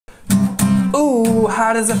Ooh,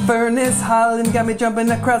 hot as a furnace, Haaland got me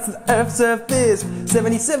jumping across the earth's surface.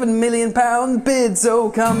 77 million pound bid,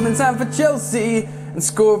 so come in time for Chelsea and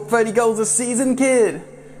score 30 goals a season, kid.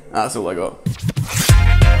 That's all I got.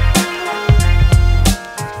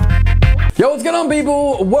 Yo, what's going on,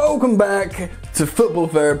 people? Welcome back to Football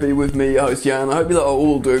Therapy with me, your host Jan. I hope you lot are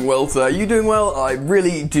all doing well today. Are you doing well? I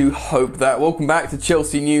really do hope that. Welcome back to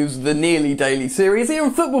Chelsea News, the nearly daily series here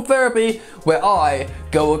on Football Therapy, where I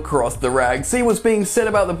go across the rag, see what's being said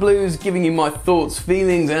about the Blues, giving you my thoughts,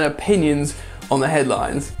 feelings and opinions on the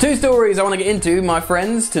headlines. Two stories I want to get into, my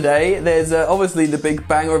friends, today. There's obviously the big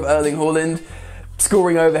banger of Erling Haaland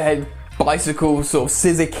scoring overhead bicycle sort of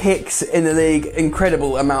scissor kicks in the league,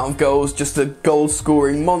 incredible amount of goals, just a goal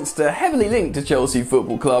scoring monster, heavily linked to Chelsea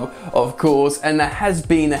Football Club, of course, and there has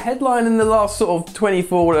been a headline in the last sort of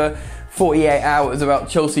 24 to 48 hours about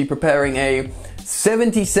Chelsea preparing a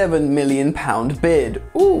 £77 million bid.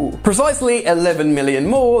 Ooh, precisely 11 million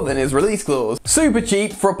more than his release clause. Super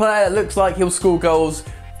cheap for a player that looks like he'll score goals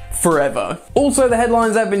forever. Also, the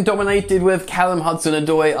headlines have been dominated with Callum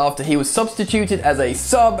Hudson-Odoi after he was substituted as a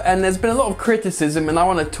sub, and there's been a lot of criticism, and I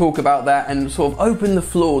want to talk about that and sort of open the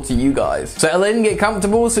floor to you guys. Settle in, get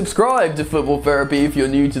comfortable, subscribe to Football Therapy if you're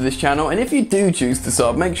new to this channel, and if you do choose to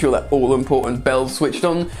sub, make sure that all important bell's switched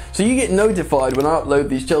on so you get notified when I upload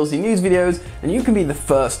these Chelsea news videos and you can be the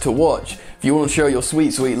first to watch. If you want to show your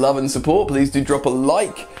sweet love and support, please do drop a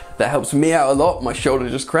like. That helps me out a lot. My shoulder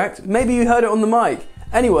just cracked. Maybe you heard it on the mic.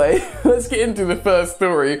 Anyway, let's get into the first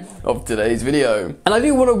story of today's video. And I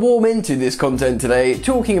do want to warm into this content today,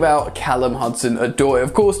 talking about Callum Hudson-Odoi.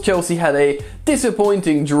 Of course, Chelsea had a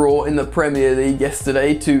disappointing draw in the Premier League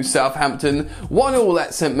yesterday to Southampton, 1-1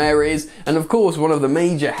 at St Mary's, and of course one of the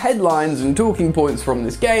major headlines and talking points from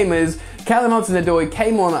this game is Callum Hudson-Odoi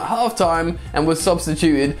came on at halftime and was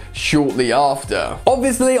substituted shortly after.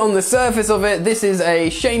 Obviously, on the surface of it, this is a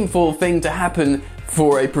shameful thing to happen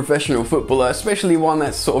for a professional footballer, especially one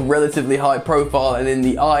that's sort of relatively high profile and in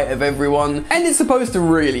the eye of everyone, and it's supposed to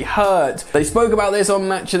really hurt. They spoke about this on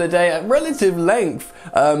Match of the Day at relative length.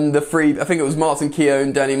 I think it was Martin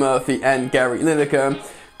Keown, Danny Murphy and Gary Lineker,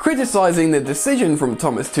 criticising the decision from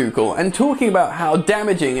Thomas Tuchel and talking about how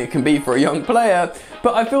damaging it can be for a young player,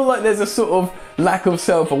 but I feel like there's a sort of lack of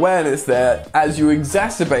self-awareness there as you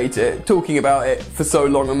exacerbate it, talking about it for so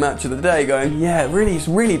long on Match of the Day, going, yeah, really, it's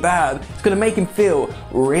really bad. It's going to make him feel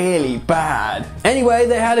really bad. Anyway,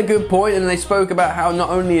 they had a good point and they spoke about how not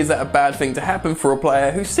only is that a bad thing to happen for a player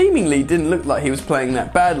who seemingly didn't look like he was playing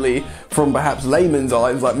that badly from perhaps layman's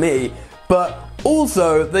eyes like me, but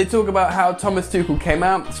also, they talk about how Thomas Tuchel came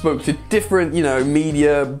out, spoke to different,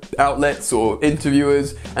 media outlets or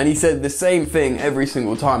interviewers, and he said the same thing every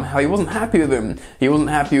single time, how he wasn't happy with him. He wasn't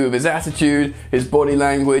happy with his attitude, his body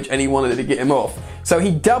language, and he wanted to get him off. So he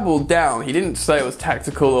doubled down. He didn't say it was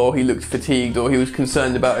tactical or he looked fatigued or he was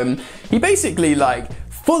concerned about him. He basically,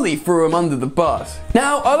 fully threw him under the bus.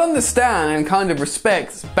 Now, I'll understand and kind of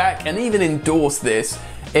respect back and even endorse this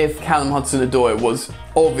if Callum Hudson-Odoi was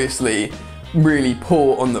obviously really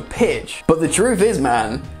poor on the pitch. But the truth is,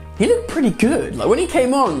 man, he looked pretty good. When he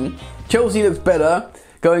came on, Chelsea looked better.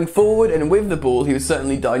 Going forward and with the ball, he was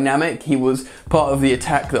certainly dynamic. He was part of the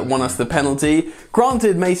attack that won us the penalty.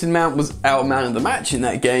 Granted, Mason Mount was our man of the match in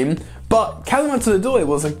that game, but Callum Hudson-Odoi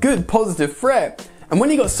was a good positive threat. And when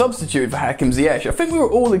he got substituted for Hakim Ziyech, I think we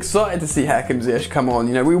were all excited to see Hakim Ziyech come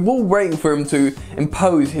on. We were all waiting for him to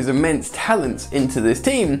impose his immense talents into this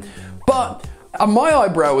team. But my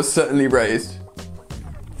eyebrow was certainly raised,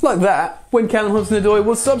 like that, when Callum Hudson-Odoi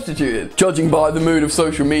was substituted. Judging by the mood of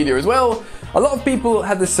social media as well, a lot of people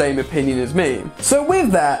had the same opinion as me. So with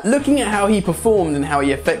that, looking at how he performed and how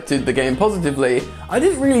he affected the game positively, I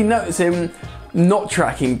didn't really notice him not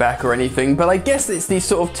tracking back or anything, but I guess it's these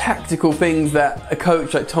sort of tactical things that a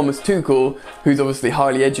coach like Thomas Tuchel, who's obviously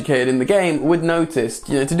highly educated in the game, would notice,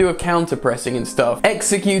 to do a counter-pressing and stuff,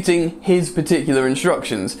 executing his particular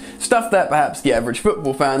instructions, stuff that perhaps the average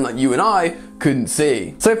football fan like you and I couldn't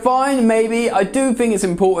see. So fine, maybe, I do think it's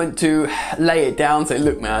important to lay it down, say,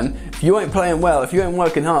 look man, if you ain't playing well, if you ain't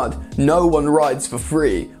working hard, no one rides for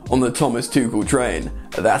free on the Thomas Tuchel train.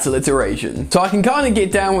 That's alliteration. So I can kind of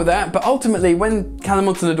get down with that, but ultimately when Callum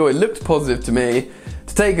Hudson-Odoi looked positive to me,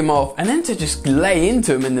 to take him off and then to just lay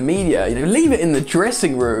into him in the media, leave it in the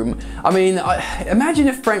dressing room. Imagine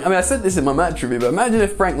if I said this in my match review, but imagine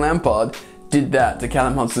if Frank Lampard did that to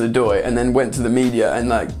Callum Hudson-Odoi and then went to the media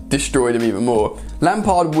and destroyed him even more.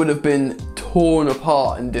 Lampard would have been torn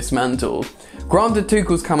apart and dismantled. Granted,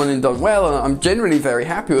 Tuchel's come on and done well, and I'm generally very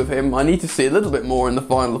happy with him. I need to see a little bit more in the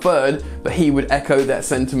final third, but he would echo that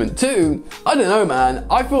sentiment too. I don't know, man.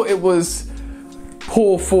 I thought it was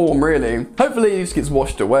poor form, really. Hopefully this gets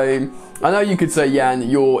washed away. I know you could say, Jan,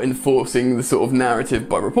 you're enforcing the sort of narrative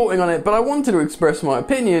by reporting on it, but I wanted to express my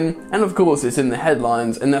opinion, and of course it's in the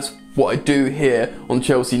headlines, and that's what I do here on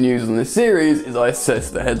Chelsea News on this series, is I assess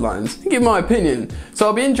the headlines and give my opinion. So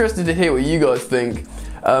I'll be interested to hear what you guys think.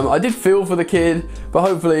 I did feel for the kid, but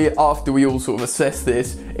hopefully after we all sort of assess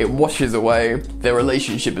this, it washes away, their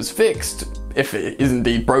relationship is fixed, if it is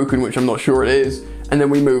indeed broken, which I'm not sure it is, and then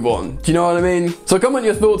we move on. Do you know what I mean? So comment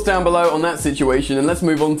your thoughts down below on that situation, and let's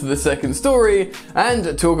move on to the second story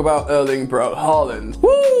and talk about Erling Braut Haaland.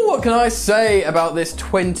 Woo! What can I say about this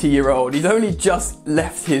 20-year-old? He's only just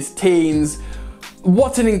left his teens.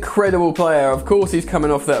 What an incredible player. Of course, he's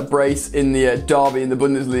coming off that brace in the derby in the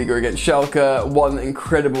Bundesliga against Schalke. One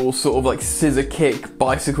incredible sort of like scissor kick,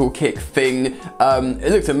 bicycle kick thing.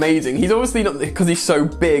 It looks amazing. He's obviously not, because he's so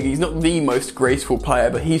big, he's not the most graceful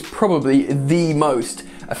player, but he's probably the most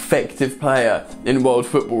effective player in world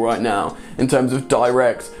football right now in terms of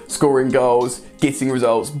direct, scoring goals, getting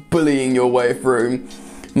results, bullying your way through.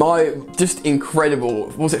 Just incredible.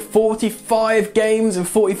 Was it 45 games and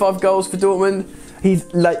 45 goals for Dortmund?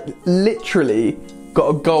 He's like literally got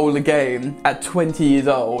a goal a game at 20 years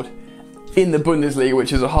old in the Bundesliga,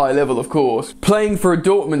 which is a high level, of course. Playing for a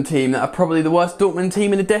Dortmund team that are probably the worst Dortmund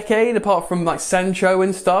team in a decade, apart from like Sancho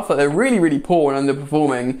and stuff. Like, they're really, really poor and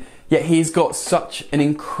underperforming, yet he's got such an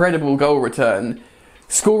incredible goal return.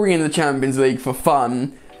 Scoring in the Champions League for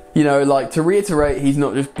fun. You know, like, to reiterate, he's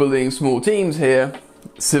not just bullying small teams here.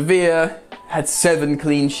 Sevilla had 7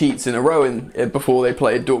 clean sheets in a row before they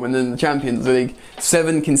played Dortmund in the Champions League.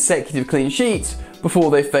 7 consecutive clean sheets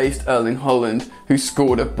before they faced Erling Haaland, who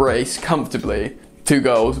scored a brace comfortably. 2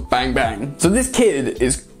 goals, bang bang. So this kid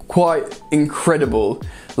is quite incredible.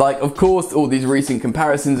 Like, of course, all these recent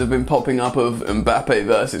comparisons have been popping up of Mbappe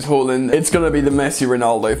versus Haaland. It's going to be the Messi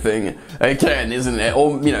Ronaldo thing again, isn't it?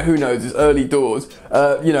 Or, you know, who knows, it's early doors.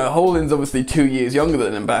 You know, Haaland's obviously 2 years younger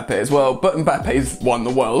than Mbappe as well, but Mbappe's won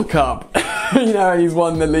the World Cup. You know, he's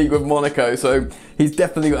won the league with Monaco, so he's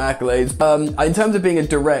definitely got accolades. In terms of being a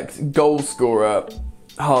direct goal scorer,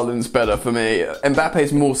 Haaland's better for me.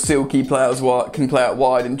 Mbappe's more silky, can play out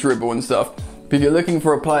wide and dribble and stuff. But if you're looking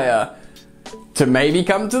for a player to maybe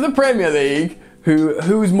come to the Premier League,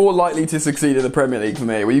 who's more likely to succeed in the Premier League for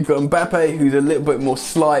me? Well, you've got Mbappe, who's a little bit more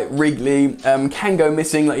slight, wriggly, can go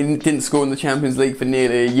missing, like he didn't score in the Champions League for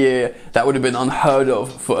nearly a year. That would have been unheard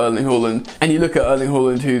of for Erling Haaland. And you look at Erling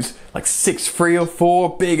Haaland, who's like 6'3" or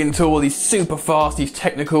 4", big and tall, he's super fast, he's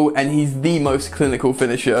technical, and he's the most clinical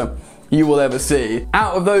finisher you will ever see.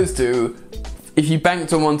 Out of those two, if you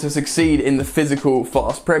banked on one to succeed in the physical,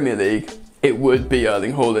 fast Premier League, it would be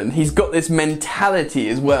Erling Haaland. He's got this mentality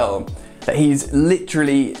as well, that he's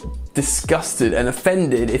literally disgusted and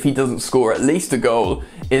offended if he doesn't score at least a goal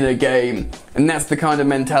in a game. And that's the kind of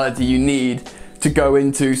mentality you need to go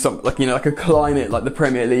into something like, you know, like a climate like the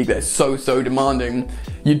Premier League that's so demanding.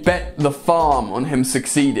 You'd bet the farm on him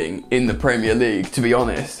succeeding in the Premier League, to be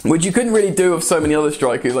honest. Which you couldn't really do with so many other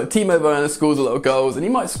strikers. Like Timo Werner scores a lot of goals, and he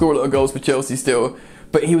might score a lot of goals for Chelsea still,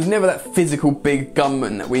 but he was never that physical big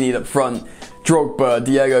gunman that we need up front. Drogba,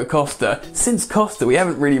 Diego Costa. Since Costa, we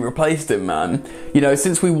haven't really replaced him, man. You know,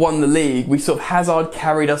 since we won the league, we sort of Hazard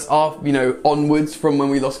carried us off, you know, onwards from when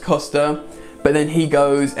we lost Costa. But then he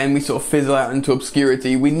goes and we sort of fizzle out into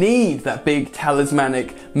obscurity. We need that big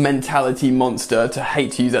talismanic mentality monster, to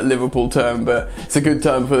hate to use that Liverpool term, but it's a good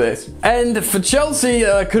term for this. And for Chelsea,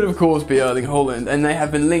 could of course be Erling Haaland, and they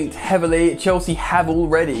have been linked heavily. Chelsea have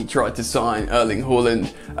already tried to sign Erling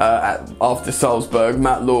Haaland after Salzburg.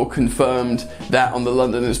 Matt Law confirmed that on the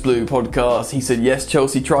Londoners Blue podcast. He said yes,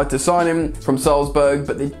 Chelsea tried to sign him from Salzburg,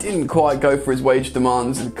 but they didn't quite go for his wage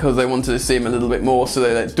demands because they wanted to see him a little bit more, so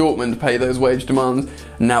they let Dortmund pay those wage demands.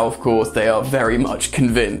 Now, of course, they are very much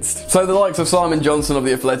convinced. So the likes of Simon Johnson of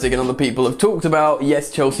The Athletic and other people have talked about,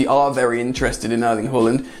 yes, Chelsea are very interested in Erling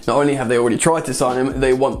Haaland. Not only have they already tried to sign him,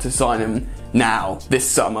 they want to sign him now, this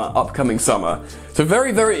summer, upcoming summer. So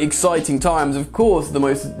very exciting times. Of course, the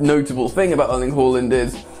most notable thing about Erling Haaland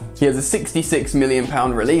is he has a £66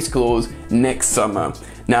 million release clause next summer.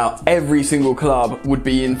 Now, every single club would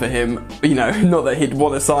be in for him, you know, not that he'd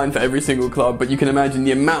want to sign for every single club, but you can imagine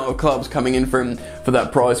the amount of clubs coming in for him for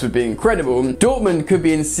that price would be incredible. Dortmund could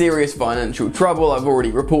be in serious financial trouble. I've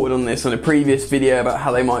already reported on this on a previous video about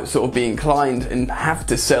how they might sort of be inclined and have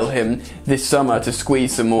to sell him this summer to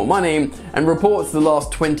squeeze some more money, and reports the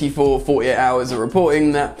last 48 hours are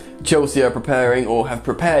reporting that Chelsea are preparing or have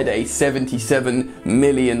prepared a £77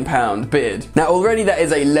 million bid. Now, already that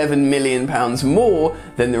is £11 million more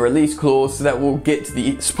than the release clause, so that will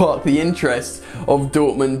spark the interest of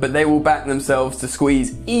Dortmund, but they will back themselves to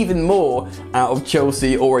squeeze even more out of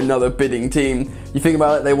Chelsea or another bidding team. You think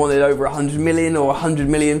about it, they wanted over 100 million or 100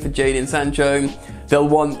 million for Jadon Sancho. They'll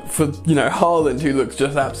want for, Haaland, who looks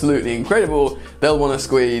just absolutely incredible, they'll want to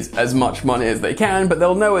squeeze as much money as they can, but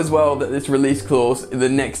they'll know as well that this release clause in the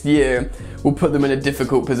next year will put them in a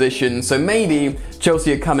difficult position. So maybe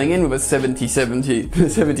Chelsea are coming in with a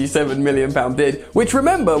 77 million pound bid, which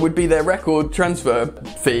remember would be their record transfer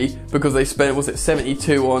fee because they spent, was it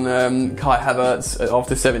 72 on Kai Havertz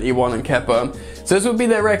after 71 on Kepa. So this would be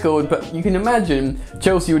their record, but you can imagine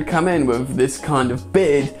Chelsea would come in with this kind of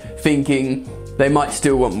bid thinking they might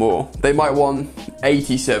still want more. They might want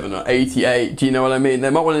 87 or 88, do you know what I mean? They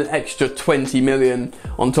might want an extra 20 million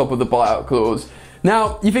on top of the buyout clause.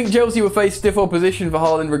 Now, you think Chelsea will face stiff opposition for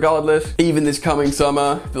Haaland regardless, even this coming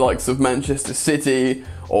summer, the likes of Manchester City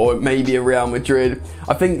or maybe a Real Madrid.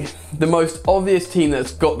 I think the most obvious team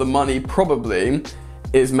that's got the money probably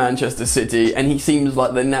is Manchester City, and he seems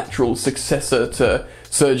like the natural successor to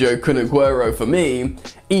Sergio Kun Aguero for me,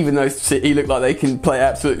 even though City look like they can play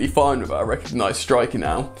absolutely fine without a recognised striker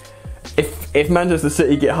now. If Manchester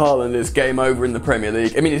City get Haaland, it's game over in the Premier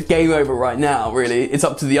League. I mean, it's game over right now, really. It's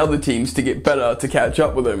up to the other teams to get better to catch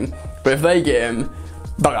up with him. But if they get him,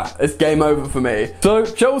 it's game over for me. So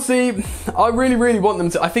Chelsea, I really want them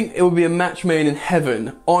to. I think it will be a match made in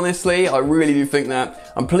heaven. Honestly, I really do think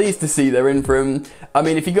that. I'm pleased to see they're in for him. I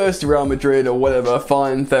mean, if he goes to Real Madrid or whatever,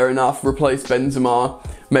 fine, fair enough. Replace Benzema,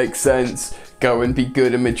 makes sense. Go and be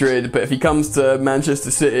good in Madrid. But if he comes to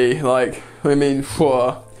Manchester City,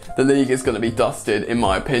 the league is going to be dusted, in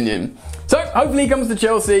my opinion. So hopefully he comes to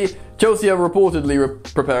Chelsea. Chelsea are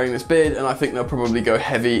reportedly preparing this bid, and I think they'll probably go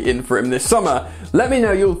heavy in for him this summer. Let me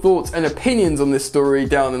know your thoughts and opinions on this story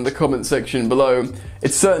down in the comment section below.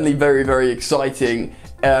 It's certainly very exciting.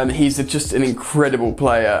 He's just an incredible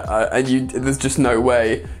player, and there's just no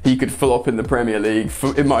way he could flop in the Premier League,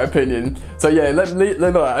 in my opinion. So yeah,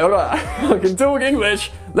 I can talk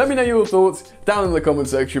English. Let me know your thoughts down in the comment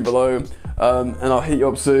section below, and I'll hit you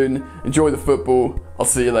up soon. Enjoy the football. I'll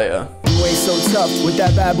see you later. You ain't so tough with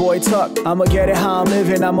that bad boy tuck. I'ma get it how I'm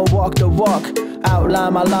living, I'ma walk the walk.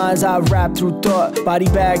 Outline my lines, I rap through thought. Body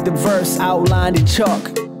bag the verse, outlined in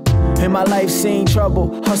chalk. In my life seen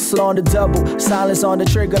trouble, hustle on the double. Silence on the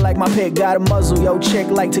trigger like my pick got a muzzle. Yo, chick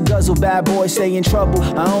like to guzzle, bad boy stay in trouble.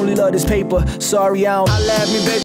 I only love this paper, sorry I don't. I laugh me, baby.